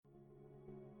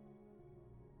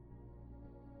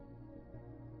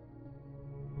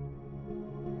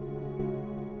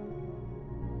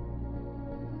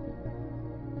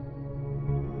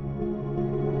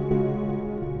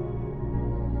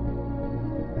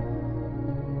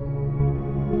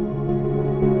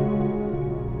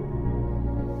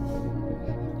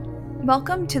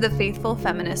Welcome to the Faithful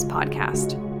Feminist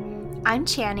Podcast. I'm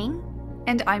Channing.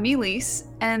 And I'm Elise,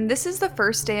 and this is the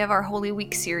first day of our Holy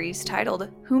Week series titled,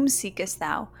 Whom Seekest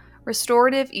Thou?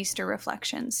 Restorative Easter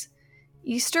Reflections.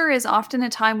 Easter is often a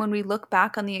time when we look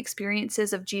back on the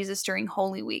experiences of Jesus during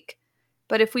Holy Week.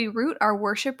 But if we root our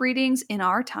worship readings in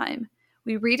our time,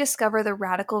 we rediscover the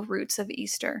radical roots of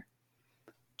Easter.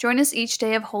 Join us each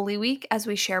day of Holy Week as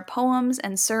we share poems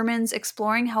and sermons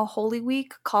exploring how Holy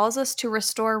Week calls us to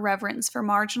restore reverence for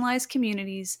marginalized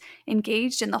communities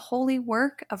engaged in the holy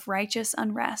work of righteous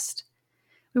unrest.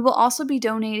 We will also be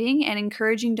donating and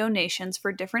encouraging donations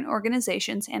for different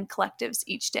organizations and collectives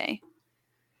each day.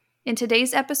 In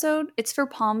today's episode, it's for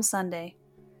Palm Sunday,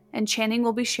 and Channing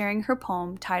will be sharing her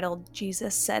poem titled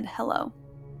Jesus Said Hello.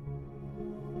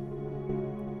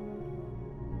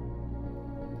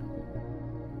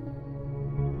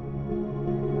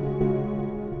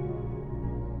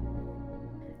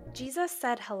 Jesus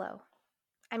said hello.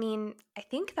 I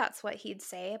think that's what he'd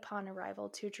say upon arrival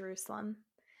to Jerusalem.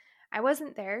 I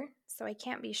wasn't there, so I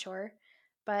can't be sure,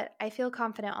 but I feel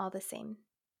confident all the same.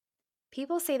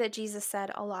 People say that Jesus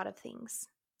said a lot of things.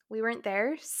 We weren't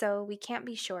there, so we can't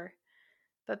be sure.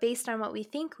 But based on what we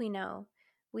think we know,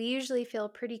 we usually feel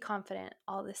pretty confident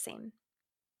all the same.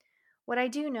 What I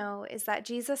do know is that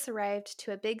Jesus arrived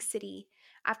to a big city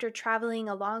after traveling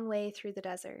a long way through the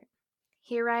desert.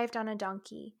 He arrived on a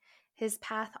donkey, his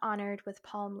path honored with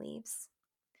palm leaves.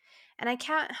 And I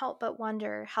can't help but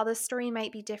wonder how the story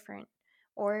might be different,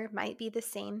 or might be the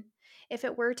same, if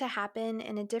it were to happen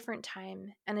in a different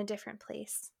time and a different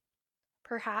place.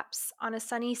 Perhaps on a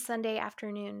sunny Sunday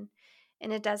afternoon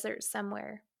in a desert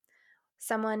somewhere,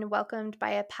 someone welcomed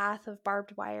by a path of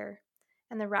barbed wire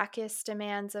and the raucous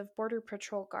demands of Border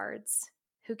Patrol guards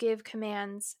who give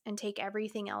commands and take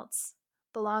everything else,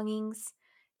 belongings,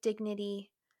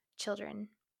 dignity, children.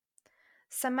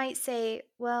 Some might say,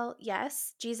 well,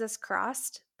 yes, Jesus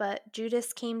crossed, but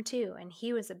Judas came too, and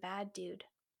he was a bad dude.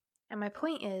 And my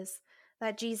point is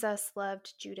that Jesus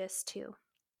loved Judas too.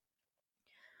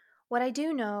 What I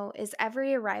do know is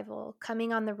every arrival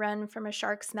coming on the run from a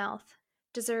shark's mouth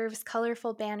deserves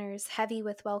colorful banners heavy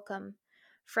with welcome,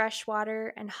 fresh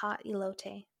water, and hot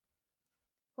elote.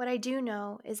 What I do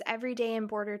know is every day in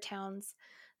border towns,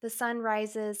 the sun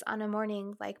rises on a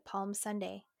morning like Palm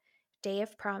Sunday, day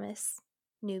of promise,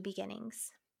 new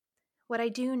beginnings. What I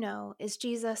do know is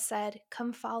Jesus said,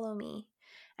 "Come follow me,"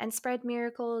 and spread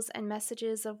miracles and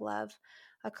messages of love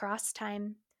across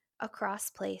time,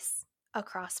 across place,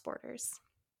 across borders.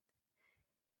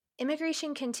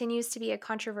 Immigration continues to be a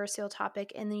controversial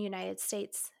topic in the United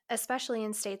States, especially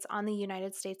in states on the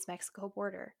United States-Mexico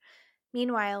border.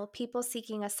 Meanwhile, people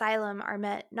seeking asylum are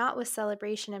met not with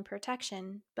celebration and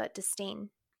protection, but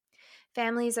disdain.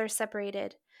 Families are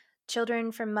separated,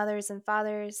 children from mothers and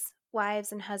fathers,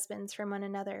 wives and husbands from one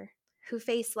another, who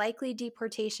face likely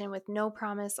deportation with no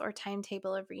promise or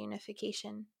timetable of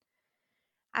reunification.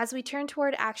 As we turn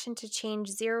toward action to change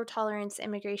zero-tolerance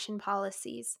immigration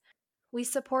policies, we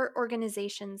support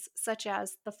organizations such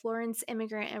as the Florence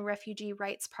Immigrant and Refugee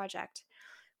Rights Project,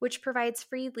 which provides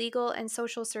free legal and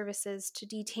social services to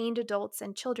detained adults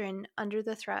and children under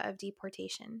the threat of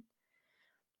deportation.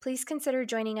 Please consider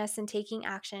joining us in taking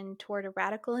action toward a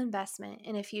radical investment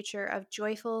in a future of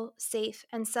joyful, safe,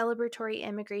 and celebratory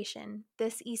immigration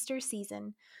this Easter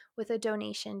season with a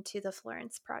donation to the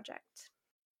Florence Project.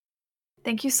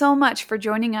 Thank you so much for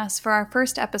joining us for our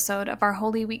first episode of our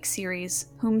Holy Week series,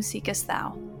 Whom Seekest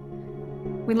Thou?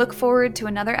 We look forward to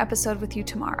another episode with you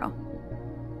tomorrow.